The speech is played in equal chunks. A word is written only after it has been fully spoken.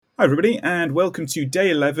Hi, everybody, and welcome to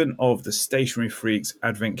day 11 of the Stationary Freaks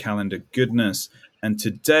Advent Calendar Goodness. And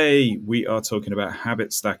today we are talking about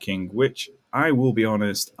habit stacking, which I will be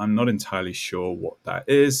honest, I'm not entirely sure what that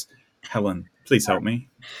is. Helen, please help me.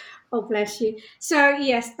 Oh, bless you. So,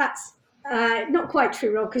 yes, that's not quite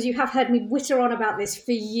true, Rob, because you have heard me witter on about this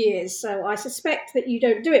for years. So I suspect that you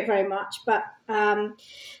don't do it very much. But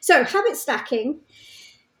so habit stacking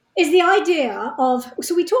is the idea of,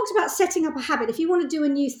 so we talked about setting up a habit. If you want to do a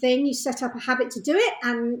new thing, you set up a habit to do it.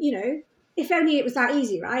 And, if only it was that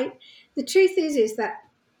easy, right? The truth is that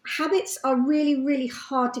habits are really, really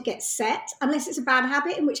hard to get set unless it's a bad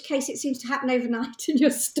habit, in which case it seems to happen overnight and you're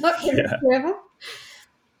stuck with it Yeah. forever.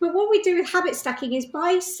 But what we do with habit stacking is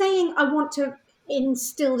by saying, I want to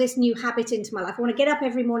instill this new habit into my life. I want to get up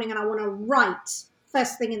every morning and I want to write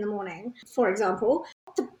first thing in the morning, for example.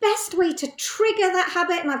 The best way to trigger that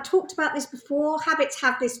habit, and I've talked about this before, habits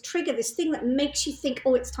have this trigger, this thing that makes you think,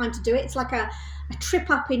 oh, it's time to do it. It's like a trip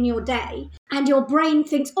up in your day. And your brain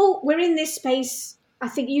thinks, oh, we're in this space. I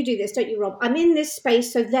think you do this, don't you, Rob? I'm in this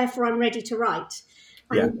space, so therefore I'm ready to write.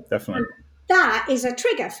 Yeah, And definitely. that is a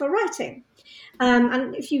trigger for writing.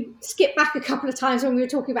 And if you skip back a couple of times when we were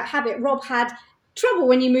talking about habit, Rob had trouble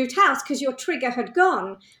when you moved house because your trigger had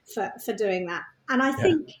gone for doing that. And I Yeah.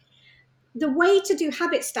 think the way to do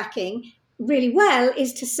habit stacking really well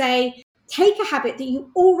is to say, take a habit that you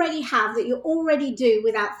already have, that you already do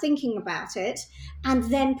without thinking about it, and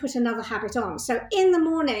then put another habit on. So in the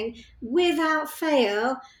morning, without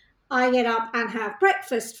fail, I get up and have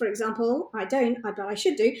breakfast, for example. I don't, but I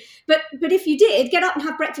should do. But if you did get up and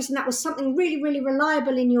have breakfast and that was something really, really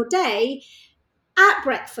reliable in your day, at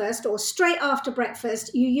breakfast or straight after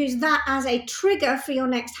breakfast, you use that as a trigger for your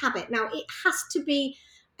next habit. Now, it has to be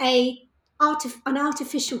an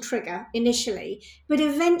artificial trigger initially, but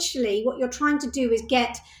eventually what you're trying to do is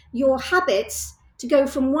get your habits to go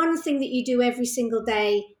from one thing that you do every single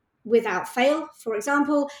day without fail, for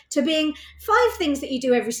example, to being 5 things that you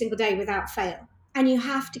do every single day without fail. And you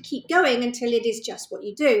have to keep going until it is just what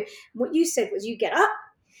you do. What you said was you get up,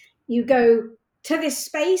 you go to this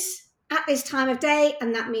space at this time of day,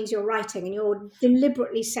 and that means you're writing and you're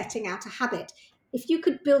deliberately setting out a habit. If you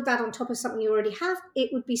could build that on top of something you already have, it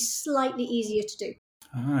would be slightly easier to do.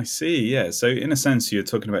 I see. Yeah. So, in a sense, you're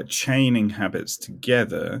talking about chaining habits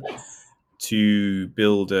together Yes. to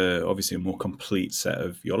build obviously a more complete set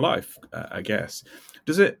of your life, I guess.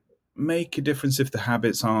 Does it make a difference if the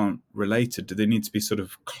habits aren't related? Do they need to be sort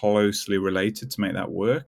of closely related to make that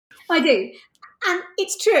work? I do. And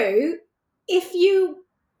it's true. If you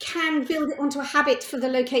can build it onto a habit for the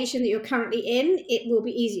location that you're currently in, it will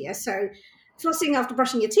be easier. So flossing after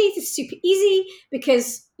brushing your teeth is super easy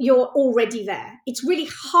because you're already there. It's really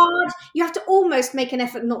hard. You have to almost make an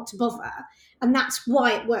effort not to bother. And that's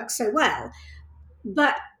why it works so well.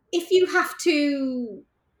 But if you have to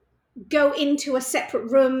go into a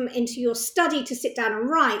separate room, into your study to sit down and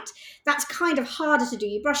write, that's kind of harder to do.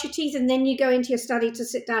 You brush your teeth and then you go into your study to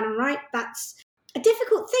sit down and write. That's a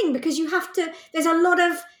difficult thing because there's a lot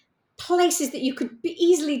of places that you could be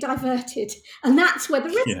easily diverted. And that's where the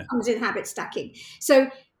risk Yeah. comes in habit stacking. So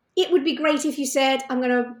it would be great if you said, I'm going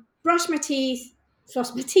to brush my teeth,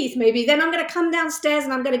 floss my teeth maybe, then I'm going to come downstairs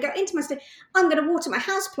and I'm going to go into my study, I'm going to water my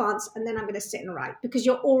house plants, and then I'm going to sit and write because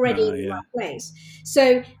you're already in the Yeah. right place.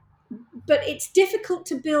 So but it's difficult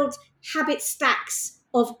to build habit stacks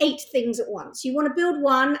of 8 things at once. You want to build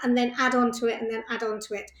one and then add on to it and then add on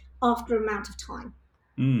to it after an amount of time.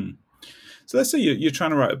 Mm. So let's say you're trying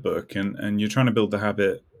to write a book and you're trying to build the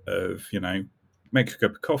habit of, make a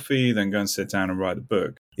cup of coffee, then go and sit down and write a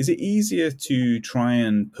book. Is it easier to try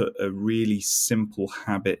and put a really simple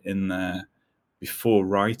habit in there before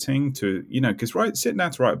writing because sitting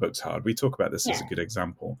down to write a book's hard. We talk about this as Yeah. a good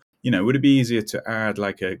example. Would it be easier to add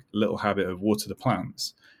like a little habit of water the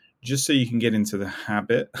plants just so you can get into the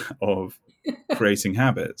habit of creating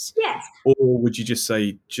habits? Yes. Or would you just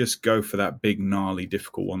say, just go for that big, gnarly,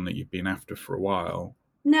 difficult one that you've been after for a while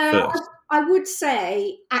No, first? I would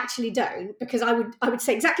say actually don't, because I would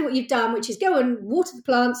say exactly what you've done, which is go and water the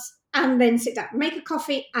plants and then sit down, make a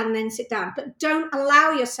coffee and then sit down, but don't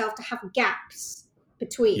allow yourself to have gaps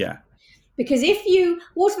between. Yeah. Because if you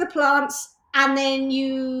water the plants and then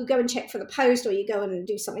you go and check for the post or you go and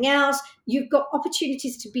do something else, you've got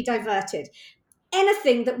opportunities to be diverted.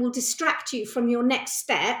 Anything that will distract you from your next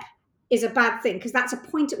step is a bad thing, because that's a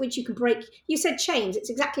point at which you can break. You said chains. It's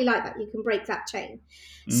exactly like that. You can break that chain.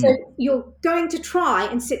 So Mm. you're going to try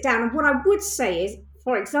and sit down. And what I would say is,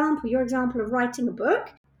 for example, your example of writing a book,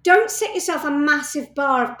 don't set yourself a massive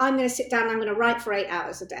bar of, I'm going to sit down and I'm going to write for 8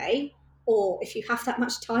 hours a day, or if you have that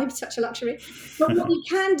much time, such a luxury. But what you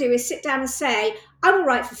can do is sit down and say, I will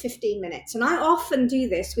write for 15 minutes. And I often do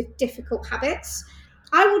this with difficult habits.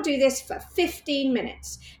 I will do this for 15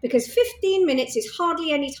 minutes because 15 minutes is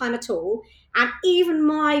hardly any time at all. And even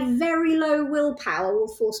my very low willpower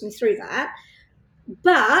will force me through that.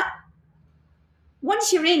 But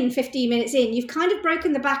once you're in 15 minutes in, you've kind of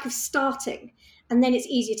broken the back of starting, and then it's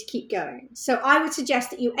easier to keep going. So I would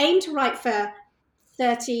suggest that you aim to write for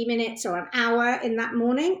 30 minutes or an hour in that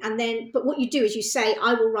morning. But what you do is you say,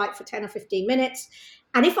 I will write for 10 or 15 minutes.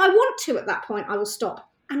 And if I want to at that point, I will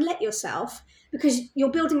stop, and let yourself, because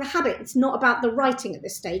you're building the habit. It's not about the writing at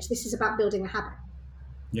this stage. This is about building the habit.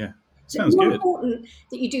 Yeah, So sounds it's more good. important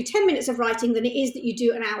that you do 10 minutes of writing than it is that you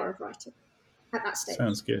do an hour of writing at that stage.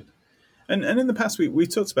 Sounds good. And in the past, we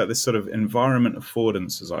talked about this sort of environment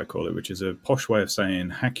affordance, as I call it, which is a posh way of saying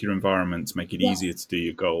hack your environment to make it easier to do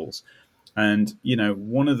your goals. And,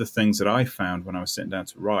 one of the things that I found when I was sitting down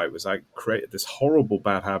to write was I created this horrible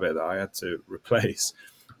bad habit that I had to replace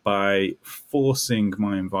by forcing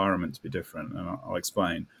my environment to be different. And I'll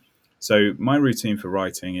explain. So my routine for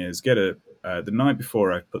writing is the night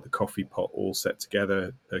before I put the coffee pot all set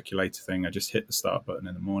together, percolator thing. I just hit the start button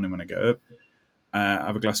in the morning when I get up.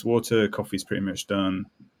 Have a glass of water, coffee's pretty much done,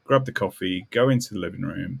 grab the coffee, go into the living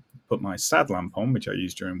room, put my sad lamp on, which I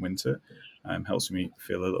use during winter, helps me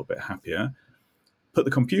feel a little bit happier, put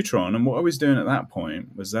the computer on, and what I was doing at that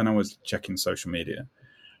point was then I was checking social media.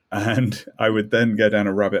 And I would then go down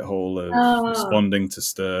a rabbit hole of responding to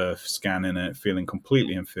stuff, scanning it, feeling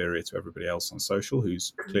completely inferior to everybody else on social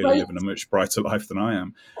who's clearly living a much brighter life than I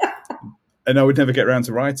am. And I would never get around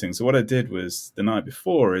to writing. So what I did was the night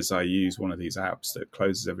before is I use one of these apps that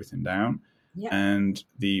closes everything down. Yeah. And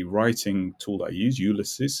the writing tool that I use,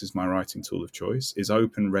 Ulysses, is my writing tool of choice, is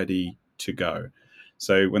open, ready to go.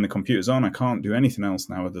 So when the computer's on, I can't do anything else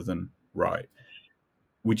now other than write.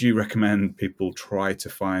 Would you recommend people try to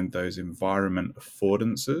find those environment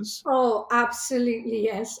affordances? Oh, absolutely,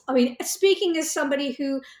 yes. I mean, speaking as somebody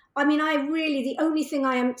who, the only thing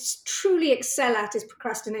I am truly excel at is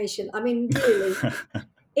procrastination. I mean, really,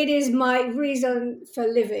 it is my reason for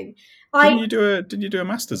living. Did you do a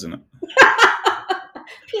master's in it?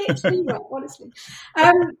 PhD, right, honestly.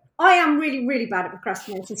 I am really, really bad at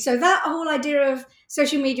procrastinating. So that whole idea of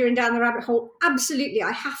social media and down the rabbit hole, absolutely.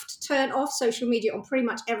 I have to turn off social media on pretty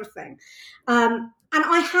much everything. And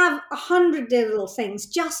I have 100 little things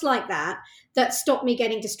just like that stop me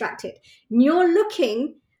getting distracted. And you're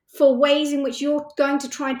looking for ways in which you're going to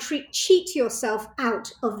try and cheat yourself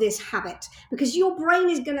out of this habit, because your brain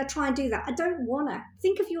is going to try and do that. I don't want to.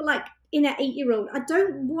 Think of your inner 8-year-old. I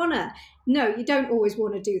don't want to. No, you don't always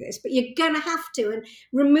want to do this, but you're going to have to. And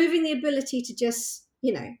removing the ability to just,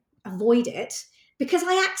 avoid it, because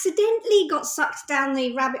I accidentally got sucked down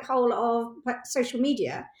the rabbit hole of social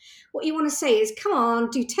media. What you want to say is, come on,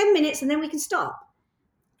 do 10 minutes and then we can stop.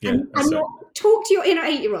 Yeah, and talk to your inner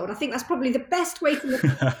 8-year-old. I think that's probably the best way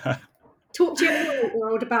to talk to your inner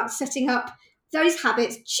 8-year-old about setting up those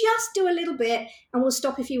habits. Just do a little bit and we'll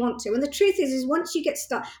stop if you want to. And the truth is once you get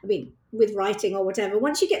started, with writing or whatever,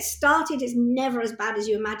 once you get started, it's never as bad as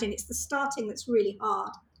you imagine. It's the starting that's really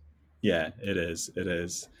hard. Yeah, it is. It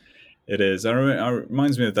is. It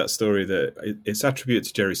reminds me of that story that it's attributed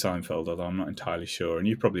to Jerry Seinfeld, although I'm not entirely sure. And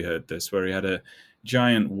you've probably heard this, where he had a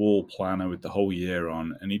giant wall planner with the whole year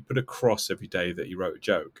on, and he'd put a cross every day that he wrote a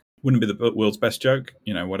joke. Wouldn't be the world's best joke,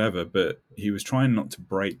 whatever, but he was trying not to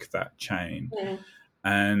break that chain. Yeah.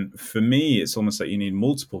 And for me, it's almost like you need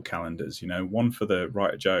multiple calendars, one for the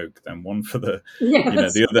write a joke, then one for the,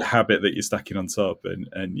 the other habit that you're stacking on top. And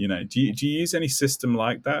do you use any system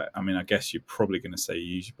like that? I mean, I guess you're probably going to say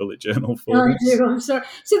you use your bullet journal for this. I'm sorry.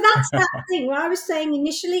 So that's that thing where I was saying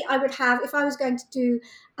initially I would have, if I was going to do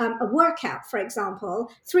a workout, for example,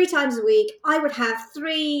 3 times a week, I would have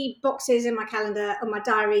 3 boxes in my calendar, on my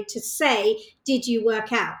diary to say, did you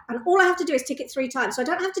work out? And all I have to do is tick it 3 times. So I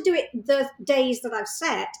don't have to do it the days that I've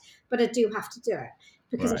set, but I do have to do it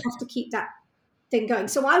because I have to keep that thing going.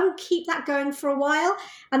 So I will keep that going for a while.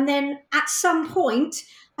 And then at some point,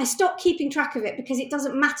 I stop keeping track of it because it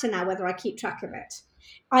doesn't matter now whether I keep track of it.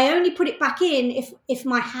 I only put it back in if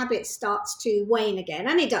my habit starts to wane again,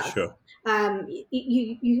 and it does. Sure.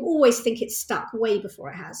 You always think it's stuck way before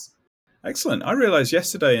it has. Excellent. I realised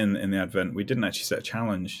yesterday in the Advent we didn't actually set a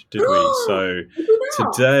challenge, did we? So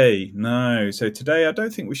today, no. So today I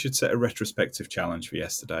don't think we should set a retrospective challenge for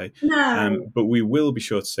yesterday. No. But we will be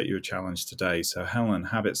sure to set you a challenge today. So Helen,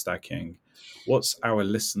 habit stacking, what's our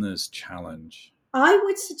listeners' challenge? I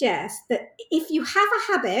would suggest that if you have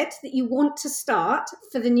a habit that you want to start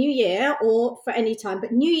for the new year or for any time,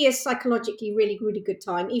 but New Year's psychologically really, really good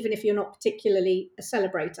time, even if you're not particularly a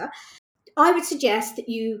celebrator, I would suggest that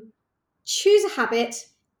you choose a habit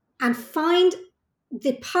and find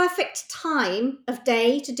the perfect time of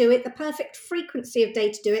day to do it, the perfect frequency of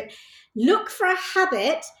day to do it. Look for a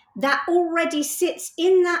habit that already sits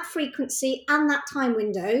in that frequency and that time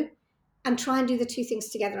window, and try and do the two things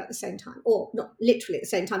together at the same time, or not literally at the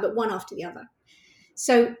same time, but one after the other.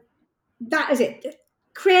 So that is it.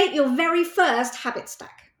 Create your very first habit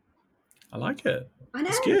stack. I like it. I know.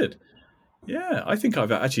 It's good. Yeah, I think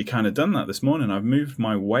I've actually kind of done that this morning. I've moved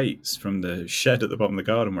my weights from the shed at the bottom of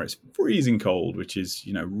the garden where it's freezing cold, which is,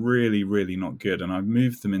 really, really not good. And I've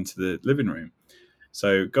moved them into the living room.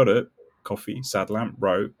 So got up, coffee, sad lamp,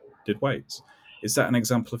 wrote, did weights. Is that an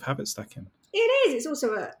example of habit stacking? It is. It's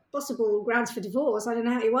also a possible grounds for divorce. I don't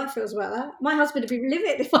know how your wife feels about that. My husband would be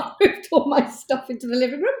livid if I moved all my stuff into the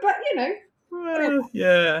living room, but Well,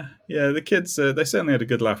 yeah. The kids, they certainly had a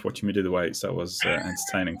good laugh watching me do the weights. That was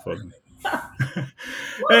entertaining for them.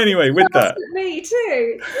 Anyway, with that, me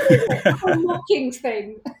too. It's a whole mocking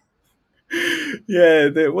thing. Yeah,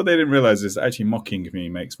 what they didn't realize is actually mocking me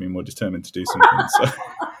makes me more determined to do something.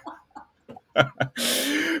 So.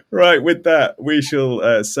 Right, with that, we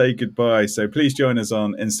shall say goodbye. So please join us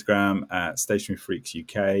on Instagram at Stationery Freaks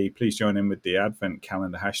UK. Please join in with the Advent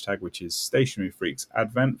calendar hashtag, which is Stationery Freaks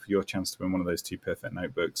Advent, for your chance to win one of those 2 perfect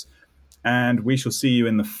notebooks. And we shall see you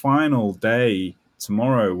in the final day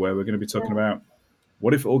tomorrow, where we're going to be talking about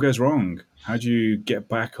what if it all goes wrong? How do you get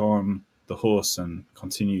back on the horse and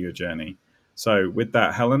continue your journey? So with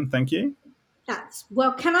that, Helen, thank you.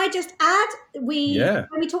 Well, can I just add, when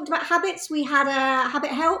we talked about habits, we had a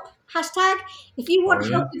habit help hashtag. If you want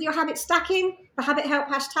help with your habit stacking, the habit help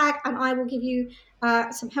hashtag, and I will give you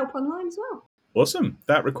some help online as well. Awesome.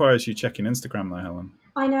 That requires you checking Instagram though, Helen.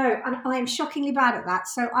 I know, and I am shockingly bad at that,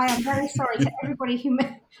 so I am very sorry to everybody who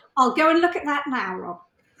I'll go and look at that now, Rob.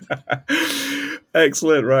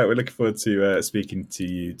 Excellent. Right, we're looking forward to speaking to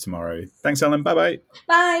you tomorrow. Thanks, Helen. Bye-bye.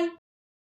 Bye.